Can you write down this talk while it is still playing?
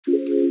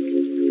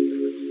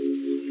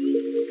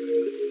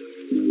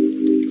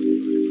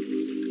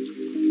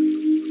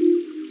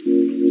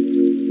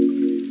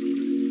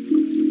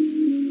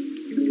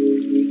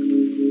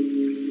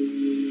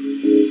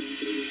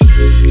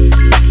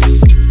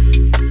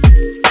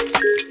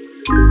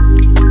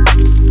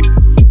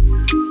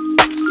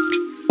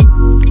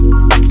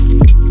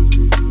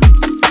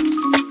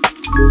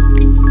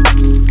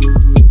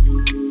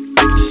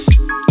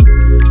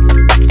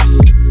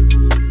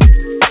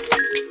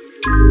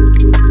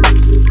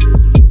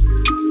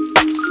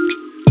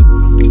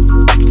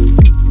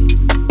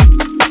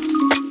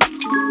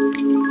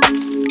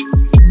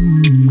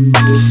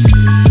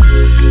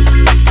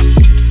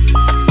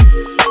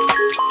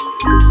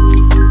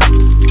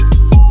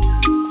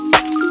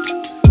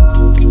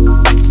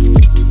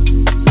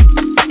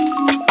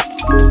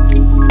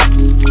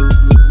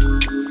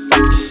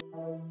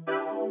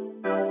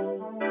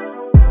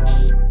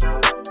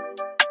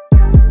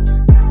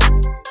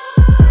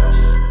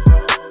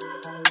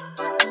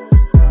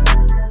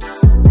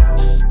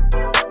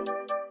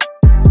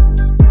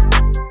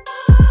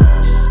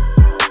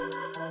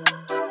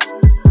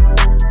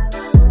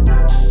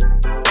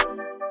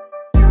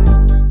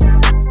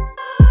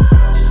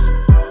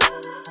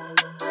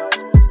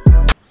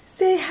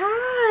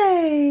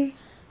hi.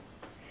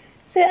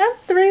 Say, I'm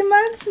 3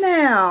 months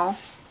now.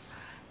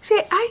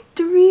 Say, I'm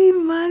 3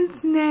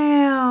 months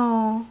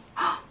now.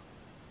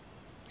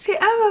 Say,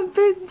 I'm a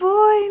big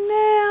boy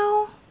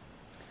now.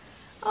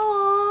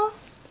 Aww.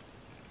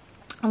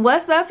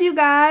 What's up, you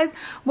guys?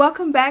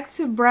 Welcome back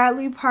to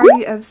Bradley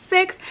Party of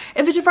 6.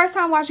 If it's your first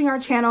time watching our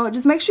channel,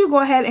 just make sure you go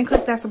ahead and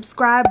click that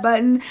subscribe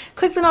button.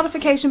 Click the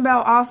notification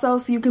bell also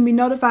so you can be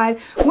notified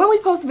when we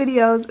post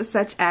videos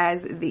such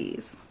as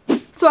these.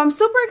 So I'm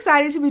super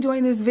excited to be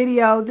doing this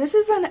video. This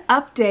is an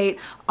update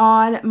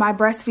on my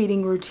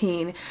breastfeeding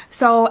routine.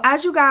 So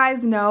as you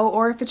guys know,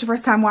 or if it's your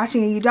first time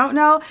watching and you don't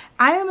know,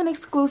 I am an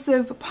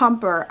exclusive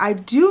pumper. I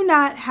do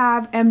not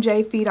have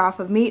MJ feed off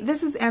of me.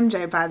 This is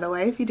MJ, by the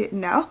way, if you didn't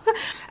know.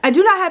 I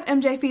do not have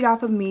MJ feed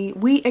off of me.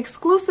 We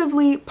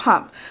exclusively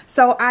pump.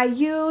 So I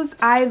use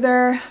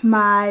either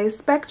my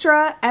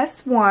Spectra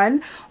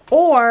S1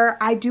 or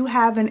I do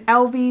have an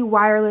LV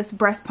wireless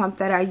breast pump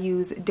that I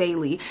use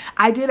daily.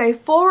 I did a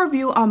full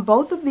review on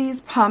both of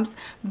these pumps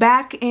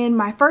back in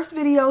my first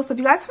video. So if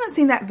you guys haven't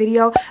seen that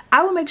video,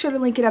 I will make sure to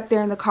link it up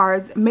there in the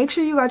cards. Make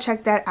sure you go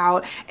check that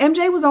out.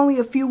 MJ was only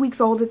a few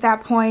weeks old at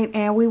that point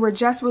and we were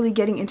just really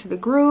getting into the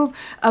groove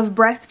of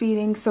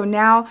breastfeeding. So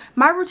now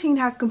my routine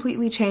has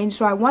completely changed.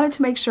 So I wanted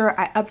to make sure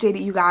I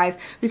updated you guys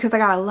because I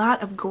got a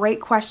lot of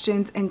great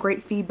questions and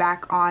great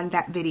feedback on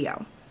that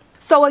video.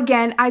 So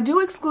again, I do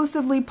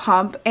exclusively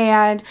pump,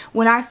 and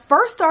when I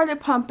first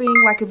started pumping,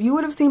 like if you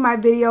would have seen my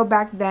video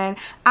back then,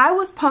 I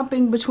was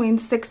pumping between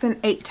 6 and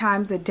 8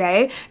 times a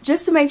day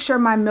just to make sure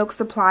my milk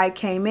supply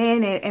came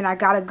in and I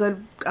got a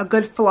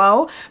good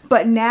flow.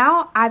 But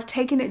now I've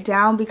taken it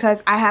down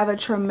because I have a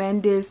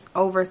tremendous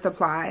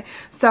oversupply.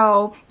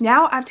 So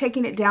now I've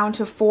taken it down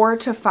to 4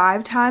 to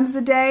 5 times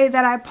a day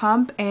that I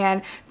pump,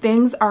 and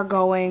things are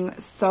going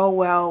so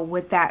well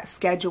with that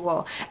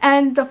schedule.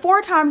 And the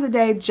 4 times a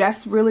day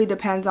just really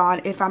depends on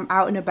if I'm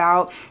out and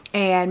about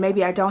and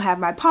maybe I don't have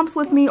my pumps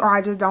with me, or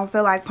I just don't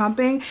feel like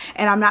pumping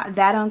and I'm not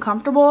that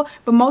uncomfortable.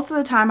 But most of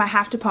the time I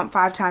have to pump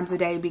 5 times a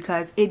day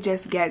because it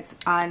just gets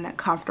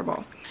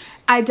uncomfortable.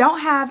 I don't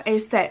have a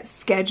set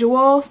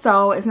schedule,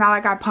 so it's not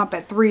like I pump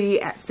at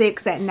 3, at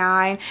 6, at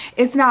 9.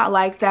 It's not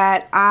like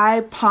that.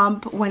 I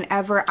pump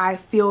whenever I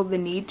feel the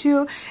need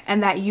to,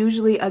 and that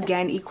usually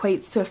again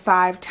equates to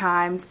 5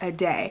 times a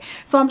day.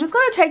 So I'm just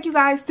going to take you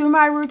guys through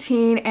my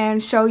routine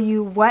and show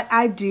you what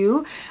I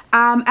do.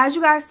 As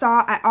you guys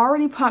saw, I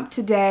already pumped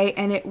today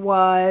and it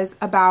was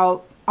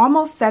about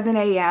almost 7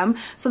 a.m.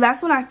 So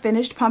that's when I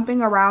finished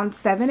pumping, around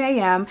 7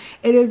 a.m.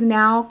 It is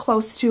now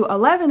close to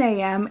 11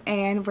 a.m.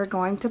 and we're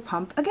going to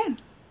pump again.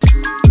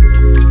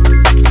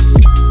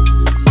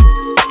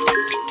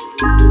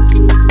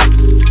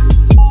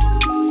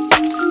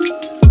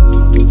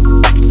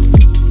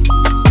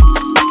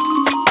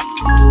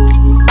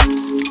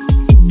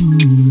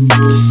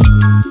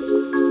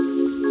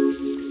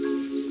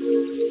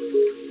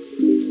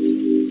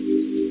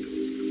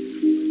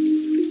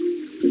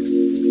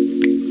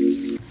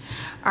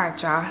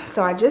 Alright y'all,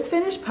 so I just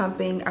finished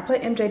pumping. I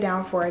put MJ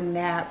down for a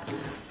nap.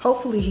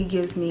 Hopefully he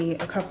gives me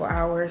a couple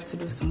hours to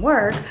do some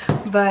work,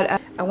 but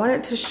I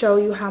wanted to show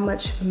you how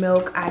much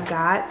milk I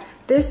got.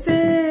 This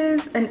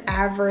is an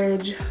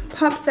average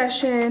pump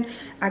session.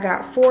 I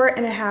got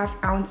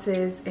 4.5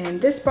 ounces in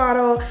this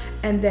bottle,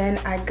 and then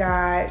I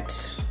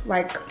got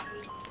like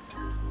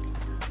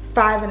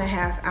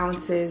 5.5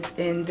 ounces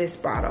in this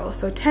bottle.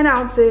 So 10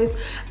 ounces.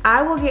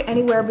 I will get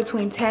anywhere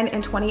between 10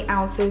 and 20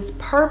 ounces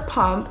per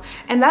pump,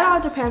 and that all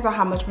depends on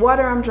how much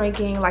water I'm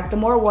drinking. Like the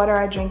more water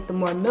I drink, the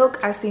more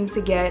milk I seem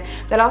to get.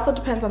 That also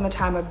depends on the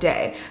time of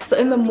day. So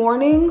in the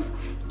mornings,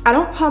 I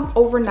don't pump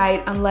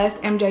overnight unless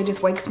MJ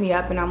just wakes me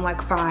up and I'm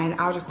like, fine,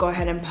 I'll just go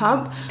ahead and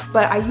pump.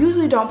 But I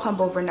usually don't pump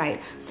overnight.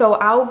 So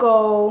I'll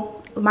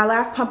go, my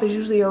last pump is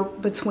usually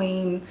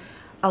between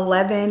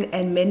 11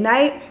 and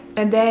midnight,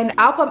 and then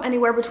I'll pump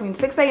anywhere between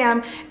 6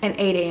 a.m. and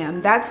 8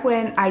 a.m. That's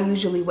when I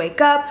usually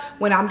wake up,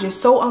 when I'm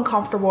just so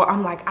uncomfortable,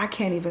 I'm like, I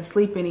can't even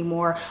sleep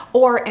anymore,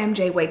 or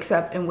MJ wakes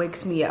up and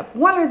wakes me up,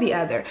 one or the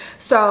other.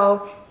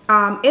 So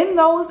in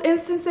those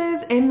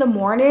instances, in the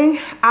morning,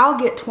 I'll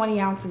get 20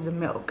 ounces of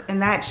milk,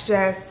 and that's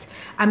just,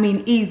 I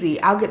mean, easy.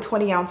 I'll get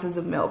 20 ounces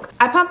of milk.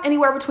 I pump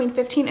anywhere between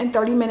 15 and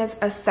 30 minutes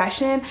a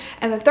session,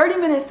 and the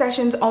 30-minute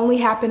sessions only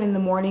happen in the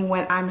morning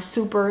when I'm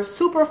super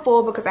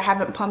full because I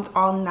haven't pumped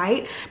all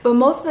night. But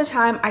most of the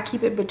time, I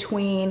keep it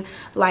between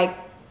like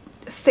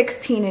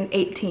 16 and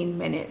 18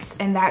 minutes,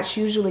 and that's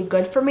usually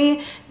good for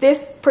me.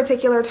 This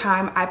particular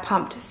time, I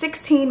pumped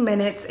 16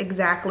 minutes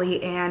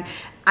exactly, and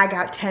I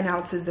got 10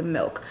 ounces of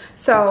milk.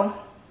 So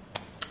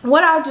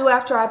what I'll do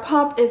after I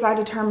pump is I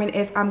determine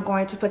if I'm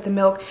going to put the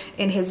milk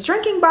in his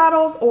drinking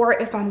bottles or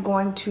if I'm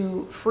going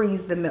to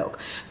freeze the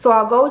milk. So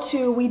I'll go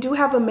to, we do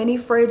have a mini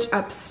fridge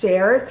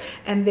upstairs,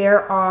 and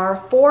there are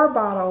 4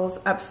 bottles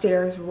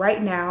upstairs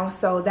right now.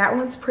 So that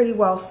one's pretty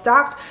well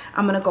stocked.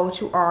 I'm gonna go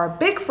to our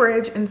big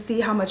fridge and see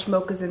how much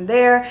milk is in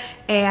there.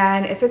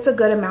 And if it's a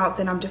good amount,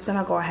 then I'm just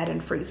gonna go ahead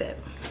and freeze it.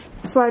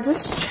 So I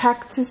just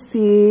checked to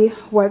see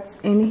what's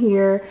in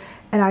here.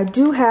 And I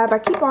do have, I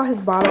keep all his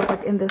bottles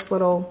like in this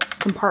little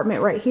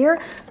compartment right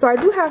here. So I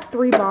do have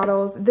 3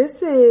 bottles.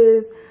 This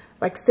is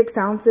like 6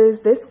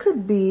 ounces. This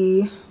could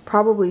be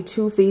probably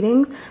 2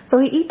 feedings. So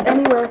he eats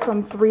anywhere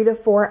from 3 to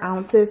 4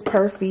 ounces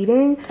per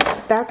feeding.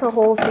 That's a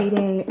whole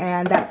feeding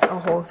and that's a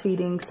whole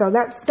feeding. So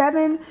that's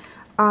 7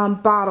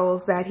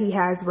 bottles that he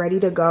has ready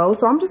to go.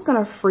 So I'm just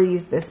gonna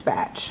freeze this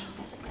batch.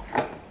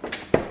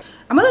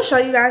 I'm gonna show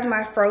you guys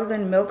my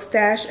frozen milk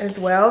stash as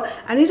well.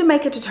 I need to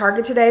make it to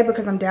Target today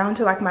because I'm down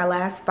to like my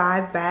last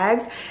 5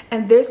 bags.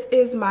 And this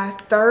is my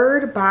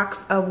 3rd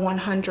box of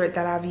 100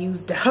 that I've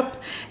used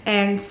up.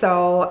 And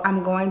so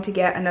I'm going to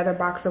get another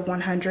box of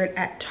 100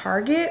 at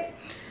Target.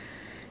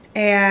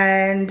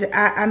 And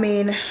I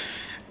mean,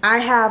 I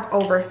have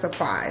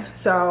oversupply.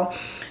 So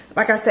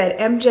like I said,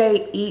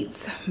 MJ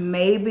eats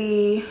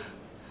maybe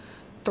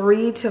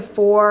 3 to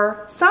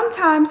 4,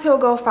 sometimes he'll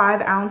go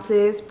 5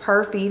 ounces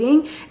per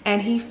feeding,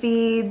 and he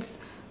feeds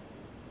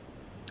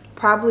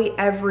probably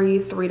every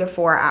 3 to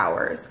 4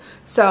 hours.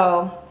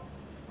 So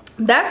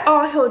that's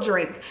all he'll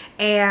drink.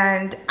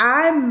 And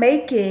I'm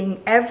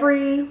making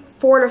every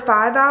 4 to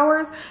 5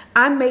 hours,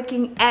 I'm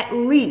making at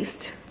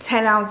least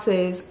 10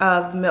 ounces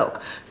of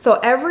milk. So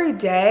every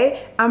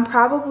day I'm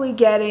probably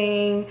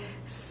getting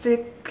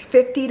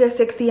 50 to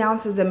 60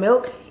 ounces of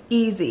milk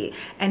easy.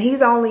 And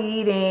he's only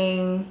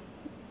eating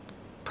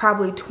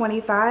probably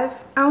 25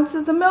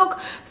 ounces of milk.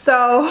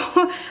 So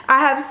I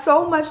have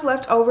so much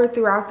left over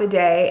throughout the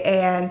day.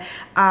 And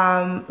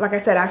like I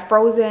said, I've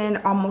frozen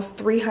almost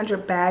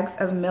 300 bags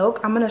of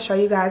milk. I'm gonna show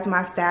you guys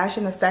my stash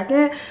in a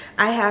second.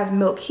 I have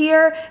milk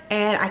here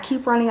and I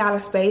keep running out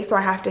of space, so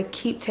I have to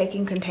keep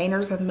taking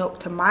containers of milk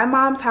to my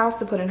mom's house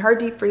to put in her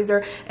deep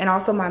freezer, and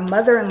also my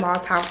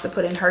mother-in-law's house to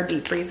put in her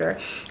deep freezer.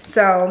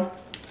 So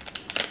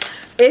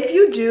if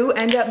you do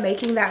end up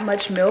making that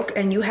much milk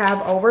and you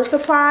have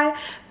oversupply,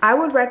 I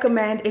would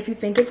recommend, if you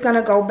think it's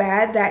gonna go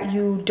bad, that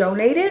you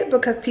donate it,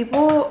 because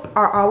people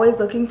are always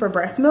looking for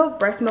breast milk.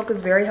 Breast milk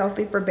is very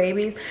healthy for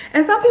babies,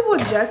 and some people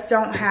just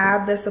don't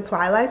have the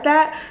supply like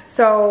that.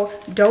 So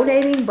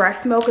donating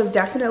breast milk is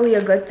definitely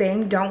a good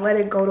thing. Don't let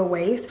it go to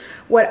waste.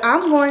 What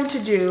I'm going to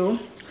do,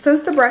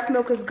 since the breast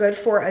milk is good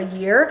for a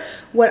year,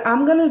 what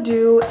I'm gonna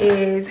do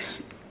is,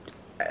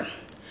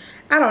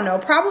 I don't know,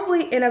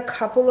 probably in a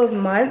couple of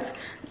months,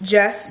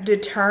 just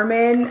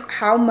determine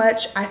how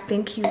much I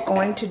think he's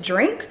going to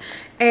drink,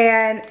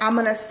 and I'm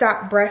gonna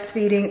stop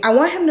breastfeeding. I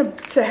want him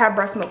to have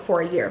breast milk for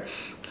a year.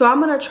 So I'm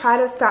gonna try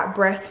to stop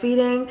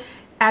breastfeeding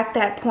at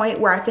that point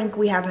where I think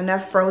we have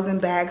enough frozen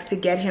bags to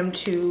get him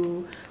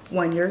to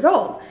 1 year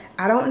old.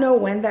 I don't know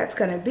when that's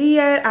gonna be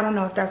at. I don't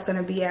know if that's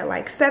gonna be at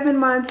like 7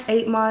 months,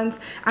 8 months.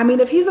 I mean,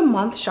 if he's a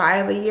month shy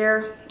of a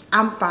year,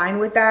 I'm fine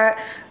with that.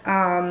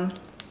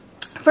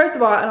 First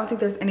of all, I don't think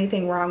there's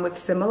anything wrong with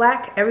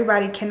Similac.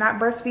 Everybody cannot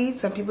breastfeed.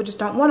 Some people just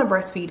don't want to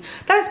breastfeed.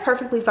 That is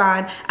perfectly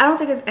fine. I don't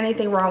think there's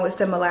anything wrong with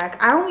Similac.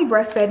 I only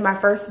breastfed my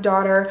first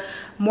daughter,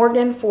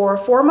 Morgan, for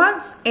 4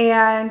 months,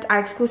 and I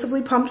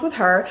exclusively pumped with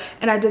her.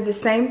 And I did the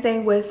same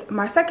thing with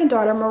my second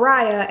daughter,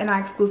 Mariah, and I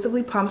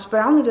exclusively pumped,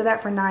 but I only did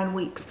that for 9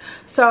 weeks.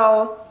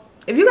 So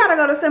if you gotta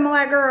go to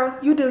Similac, girl,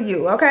 you do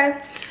you,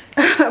 okay?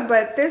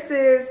 But this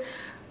is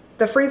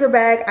the freezer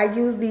bag. I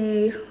use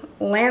the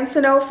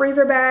Lancino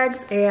freezer bags,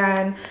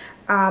 and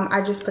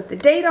I just put the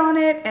date on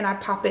it and I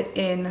pop it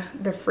in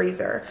the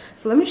freezer.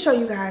 So let me show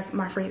you guys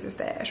my freezer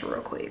stash real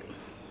quick.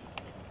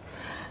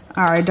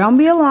 All right, don't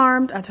be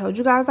alarmed. I told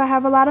you guys I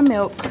have a lot of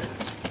milk.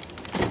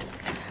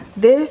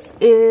 This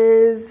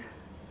is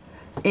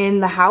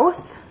in the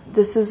house.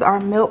 This is our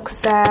milk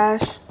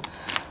stash.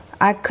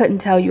 I couldn't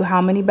tell you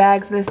how many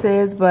bags this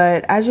is,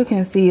 but as you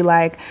can see,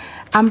 like,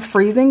 I'm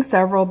freezing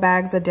several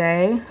bags a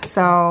day.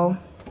 So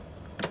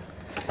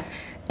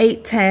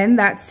 810,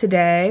 that's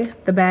today.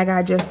 The bag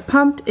I just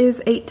pumped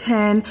is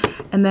 810,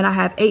 and then I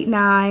have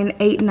 89,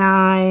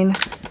 89.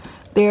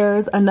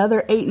 There's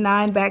another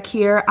 89 back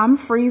here. I'm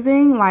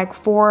freezing like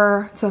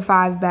 4 to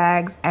 5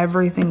 bags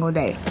every single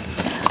day.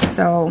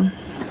 So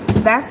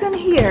that's in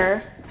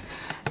here.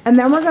 And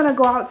then we're gonna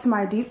go out to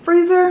my deep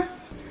freezer.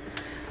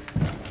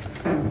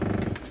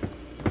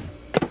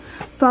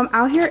 So I'm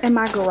out here in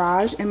my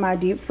garage in my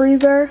deep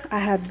freezer. I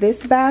have this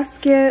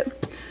basket,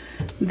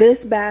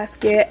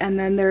 and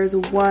then there's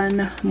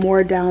one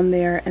more down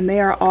there, and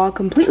they are all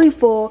completely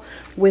full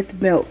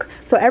with milk.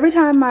 So every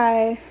time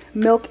my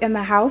milk in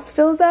the house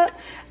fills up,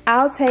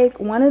 I'll take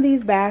one of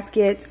these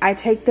baskets. I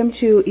take them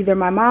to either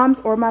my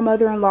mom's or my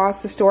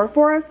mother-in-law's to store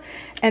for us,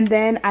 and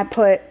then I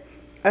put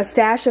a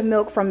stash of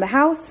milk from the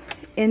house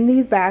in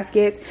these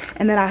baskets,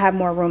 and then I have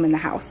more room in the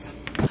house.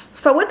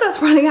 So with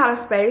us running out of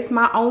space,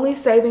 my only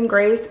saving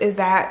grace is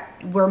that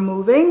we're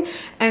moving.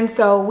 And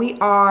so we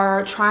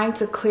are trying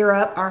to clear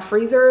up our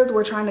freezers.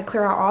 We're trying to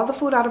clear out all the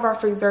food out of our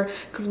freezer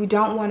because we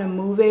don't want to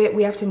move it.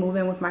 We have to move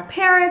in with my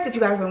parents. If you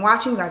guys have been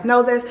watching, you guys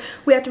know this.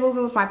 We have to move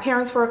in with my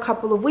parents for a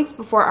couple of weeks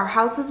before our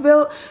house is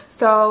built.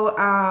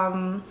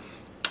 So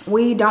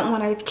we don't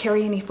want to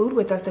carry any food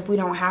with us if we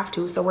don't have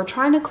to. So we're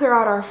trying to clear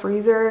out our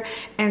freezer.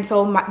 And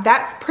so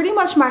that's pretty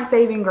much my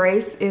saving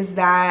grace, is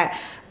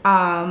that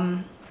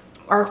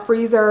our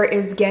freezer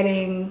is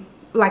getting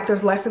like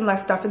there's less and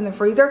less stuff in the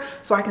freezer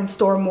so I can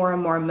store more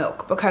and more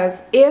milk, because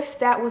if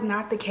that was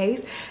not the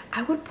case,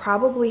 I would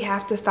probably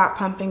have to stop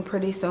pumping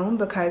pretty soon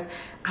because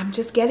I'm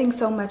just getting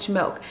so much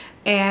milk.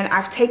 And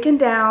I've taken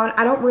down,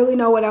 I don't really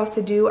know what else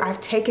to do.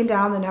 I've taken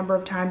down the number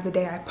of times a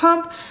day I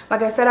pump.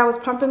 Like I said, I was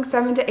pumping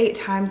 7 to 8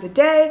 times a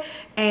day,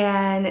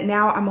 and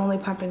now I'm only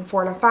pumping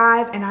 4 to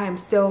 5, and I am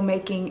still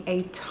making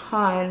a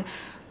ton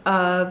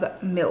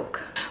of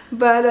milk.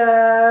 But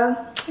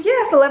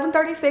yeah, it's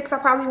 11:36. I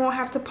probably won't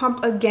have to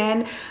pump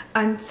again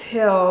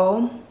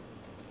until,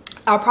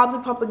 I'll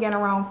probably pump again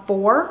around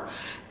 4,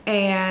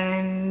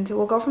 and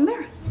we'll go from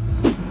there.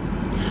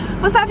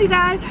 What's up, you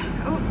guys?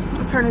 Oh,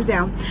 let's turn this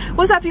down.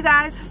 What's up, you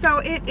guys? So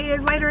it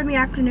is later in the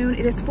afternoon.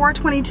 It is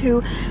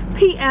 4:22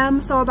 p.m.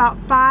 so about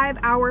 5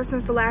 hours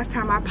since the last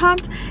time I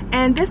pumped,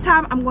 and this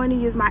time I'm going to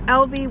use my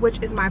LV,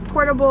 which is my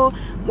portable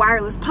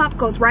wireless pump.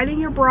 Goes right in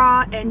your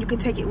bra and you can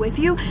take it with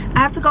you. I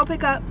have to go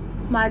pick up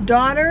my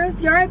daughters.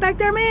 You all right back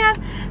there, man?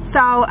 So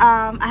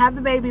I have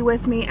the baby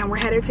with me and we're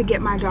headed to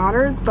get my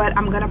daughters, but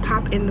I'm gonna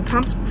pop in the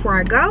pumps before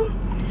I go.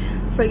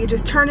 So you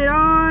just turn it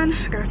on.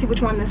 I gotta see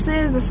which one this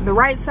is. This is the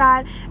right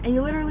side, and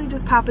you literally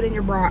just pop it in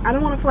your bra. I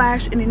don't want to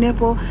flash any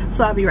nipple,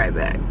 so I'll be right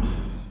back.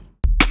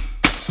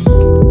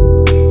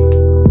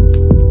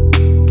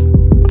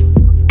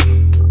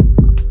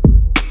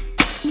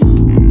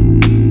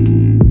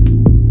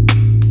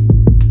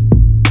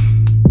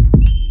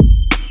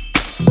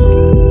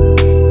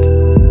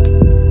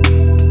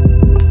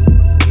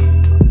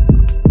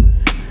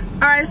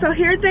 So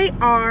here they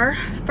are,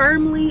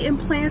 firmly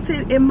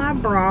implanted in my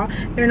bra.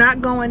 They're not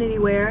going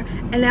anywhere,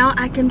 and now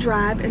I can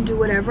drive and do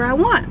whatever I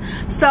want.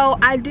 So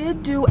I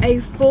did do a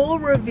full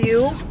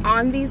review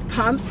on these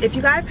pumps. If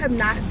you guys have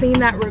not seen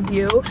that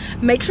review,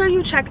 make sure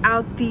you check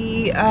out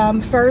the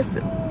first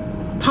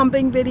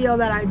pumping video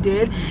that I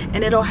did,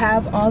 and it'll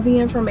have all the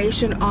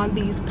information on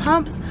these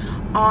pumps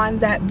on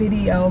that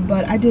video.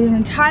 But I did an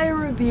entire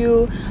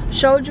review,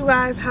 showed you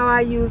guys how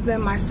I use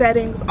them, my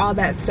settings, all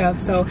that stuff.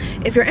 So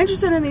if you're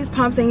interested in these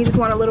pumps and you just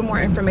want a little more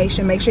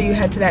information, make sure you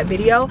head to that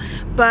video.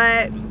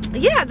 But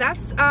yeah, that's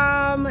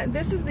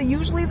this is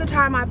usually the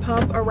time I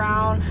pump,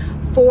 around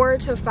 4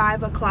 to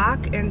 5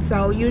 o'clock, and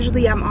so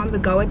usually I'm on the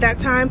go at that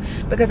time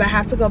because I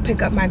have to go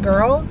pick up my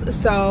girls.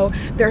 So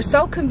they're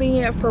so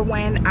convenient for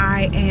when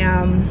I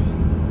am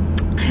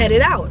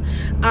headed out.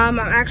 I'm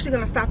actually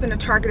gonna stop in a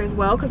Target as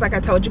well, because like I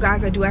told you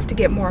guys, I do have to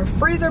get more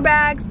freezer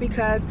bags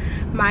because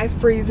my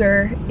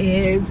freezer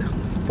is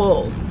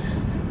full.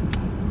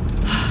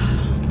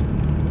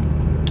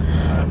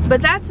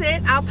 But that's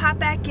it. I'll pop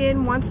back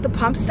in once the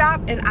pump stop,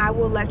 and I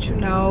will let you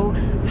know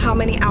how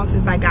many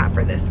ounces I got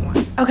for this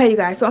one. Okay, you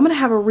guys, so I'm gonna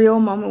have a real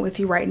moment with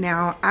you right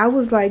now. I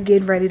was like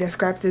getting ready to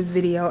scrap this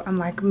video. I'm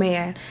like,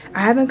 man, I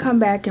haven't come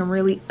back and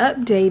really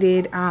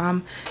updated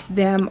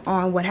them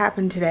on what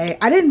happened today.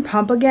 I didn't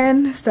pump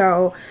again,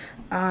 so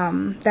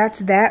that's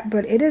that,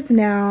 but it is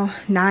now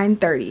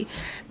 9:30.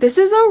 This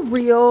is a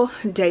real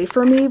day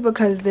for me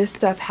because this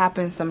stuff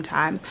happens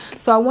sometimes.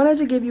 So I wanted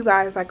to give you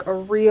guys like a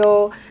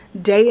real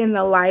day in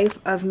the life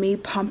of me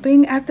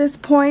pumping at this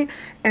point.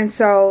 And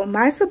so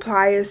my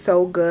supply is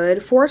so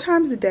good. 4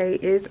 times a day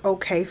is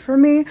okay for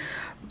me,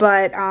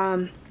 but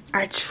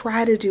I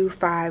try to do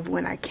 5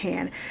 when I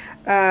can.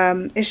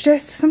 It's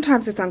just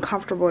sometimes it's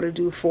uncomfortable to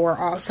do 4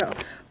 also.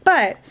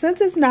 But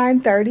since it's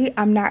 9:30,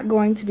 I'm not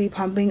going to be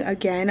pumping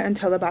again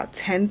until about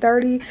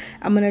 10:30.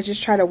 I'm going to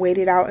just try to wait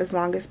it out as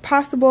long as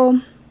possible,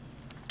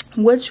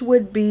 which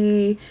would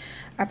be,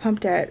 I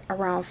pumped at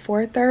around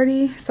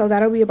 4:30, so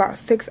that'll be about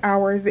 6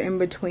 hours in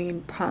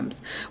between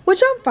pumps,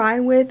 which I'm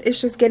fine with.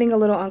 It's just getting a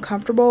little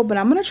uncomfortable, but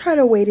I'm going to try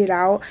to wait it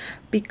out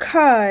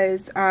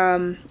because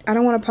I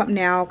don't want to pump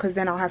now because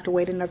then I'll have to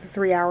wait another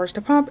 3 hours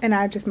to pump, and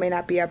I just may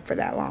not be up for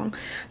that long.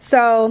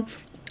 So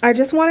I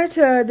just wanted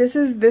to, this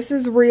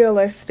is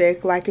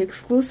realistic. Like,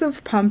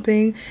 exclusive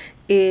pumping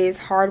is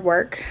hard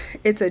work.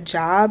 It's a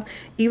job.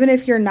 Even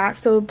if you're not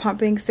still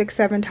pumping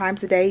 6-7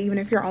 times a day, even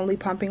if you're only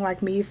pumping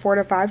like me 4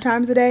 to 5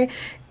 times a day,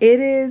 it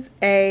is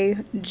a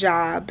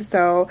job.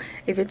 So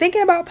if you're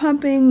thinking about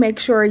pumping, make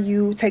sure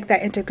you take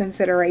that into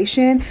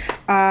consideration.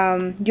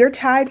 You're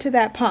tied to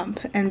that pump,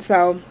 and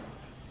so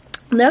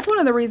that's one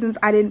of the reasons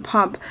I didn't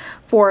pump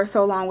for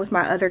so long with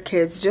my other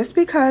kids, just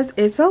because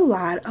it's a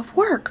lot of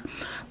work.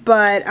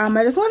 But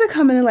I just wanted to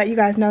come in and let you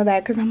guys know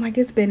that, because I'm like,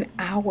 it's been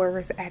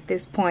hours at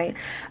this point.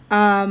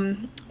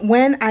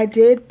 When I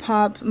did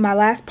pump, my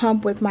last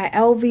pump with my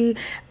LV,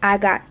 I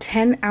got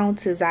 10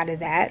 ounces out of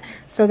that.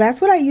 So that's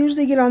what I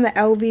usually get on the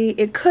LV.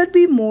 It could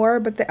be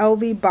more, but the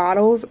LV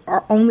bottles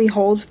only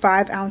hold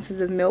 5 ounces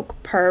of milk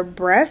per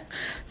breast.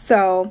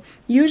 So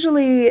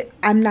usually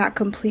I'm not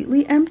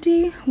completely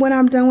empty when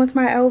I'm done with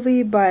my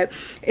LV, but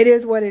it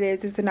is what it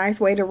is. It's a nice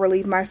way to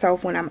relieve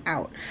myself when I'm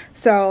out.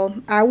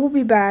 So I will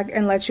be back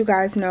and let you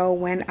guys know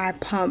when I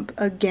pump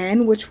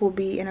again, which will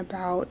be in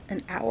about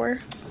an hour.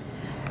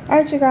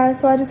 Alright, you guys,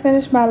 so I just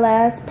finished my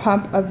last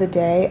pump of the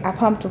day. I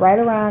pumped right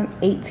around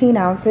 18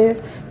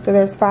 ounces. So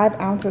there's 5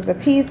 ounces a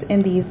piece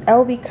in these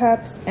LV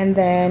cups, and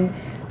then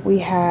we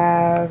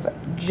have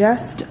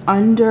just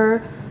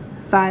under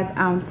 5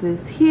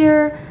 ounces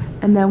here,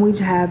 and then we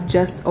have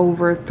just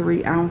over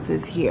 3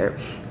 ounces here.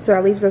 So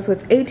that leaves us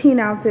with 18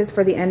 ounces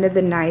for the end of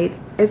the night.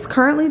 It's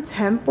currently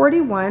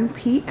 10:41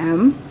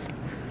 p.m.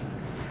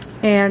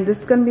 and this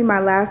is gonna be my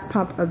last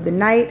pump of the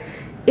night.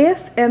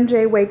 If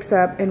MJ wakes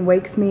up and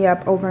wakes me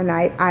up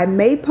overnight, I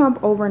may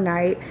pump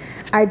overnight.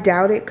 I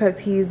doubt it because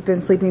he's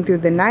been sleeping through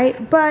the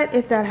night, but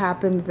if that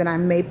happens, then I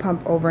may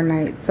pump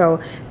overnight. So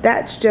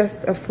that's just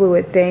a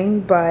fluid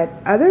thing, but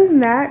other than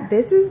that,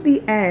 this is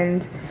the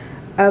end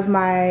of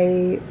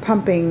my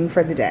pumping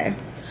for the day.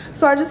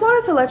 So I just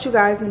wanted to let you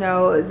guys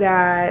know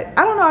that,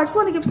 I don't know, I just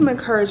want to give some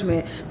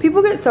encouragement.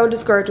 People get so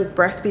discouraged with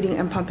breastfeeding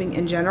and pumping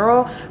in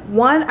general.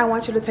 One, I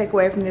want you to take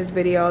away from this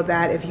video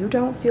that if you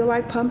don't feel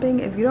like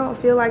pumping, if you don't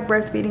feel like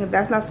breastfeeding, if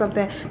that's not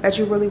something that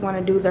you really want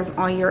to do that's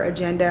on your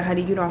agenda,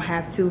 honey, you don't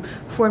have to.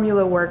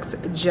 Formula works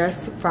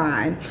just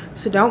fine.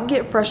 So don't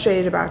get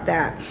frustrated about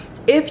that.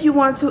 If you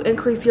want to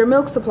increase your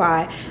milk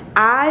supply,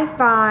 I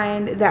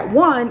find that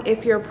one,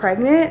 if you're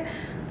pregnant,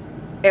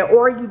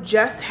 or you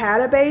just had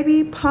a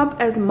baby, pump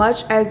as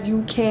much as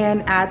you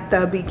can at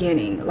the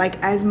beginning,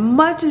 like as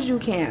much as you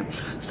can.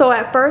 So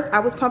at first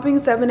I was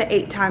pumping 7 to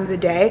 8 times a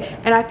day,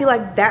 and I feel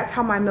like that's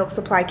how my milk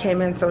supply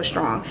came in so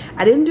strong.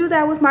 I didn't do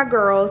that with my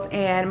girls,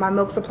 and my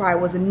milk supply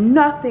was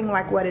nothing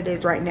like what it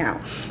is right now.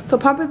 So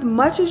pump as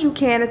much as you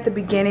can at the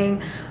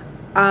beginning.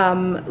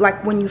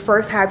 Like when you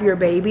first have your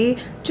baby,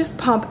 just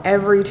pump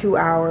every 2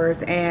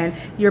 hours and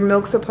your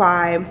milk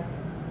supply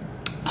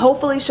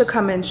hopefully should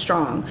come in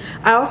strong.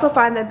 I also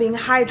find that being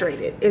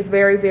hydrated is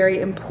very, very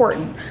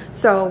important.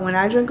 So when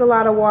I drink a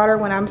lot of water,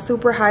 when I'm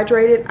super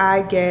hydrated,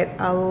 I get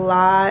a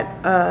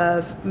lot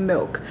of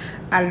milk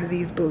out of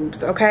these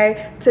boobs,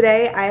 okay?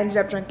 Today I ended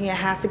up drinking a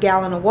half a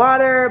gallon of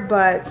water,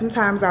 but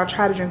sometimes I'll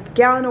try to drink a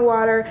gallon of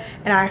water,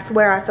 and I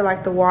swear I feel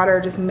like the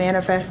water just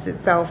manifests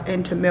itself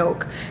into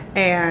milk,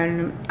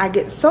 and I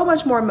get so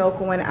much more milk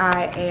when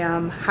I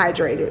am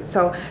hydrated.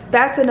 So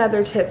that's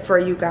another tip for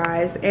you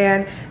guys.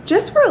 And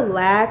just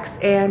relax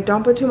and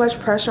don't put too much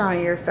pressure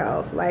on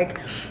yourself. Like,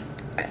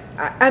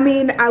 I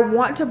mean, I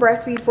want to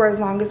breastfeed for as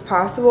long as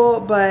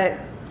possible, but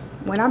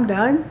when I'm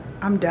done,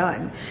 I'm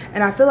done.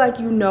 And I feel like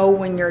you know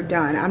when you're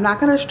done. I'm not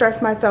gonna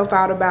stress myself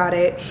out about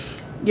it.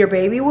 Your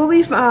baby will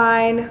be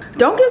fine.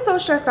 Don't get so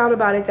stressed out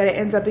about it that it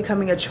ends up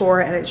becoming a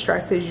chore and it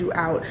stresses you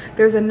out.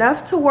 There's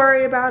enough to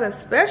worry about,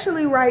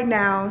 especially right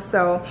now.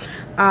 So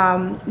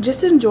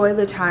just enjoy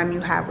the time you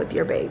have with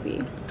your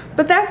baby.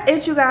 But that's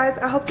it, you guys.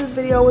 I hope this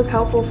video was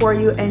helpful for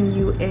you and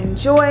you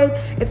enjoyed.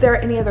 If there are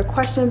any other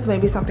questions,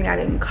 maybe something I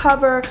didn't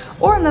cover,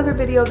 or another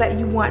video that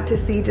you want to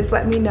see, just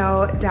let me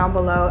know down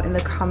below in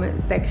the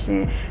comment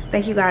section.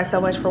 Thank you guys so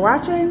much for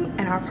watching,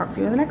 and I'll talk to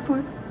you in the next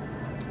one.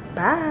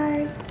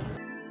 Bye.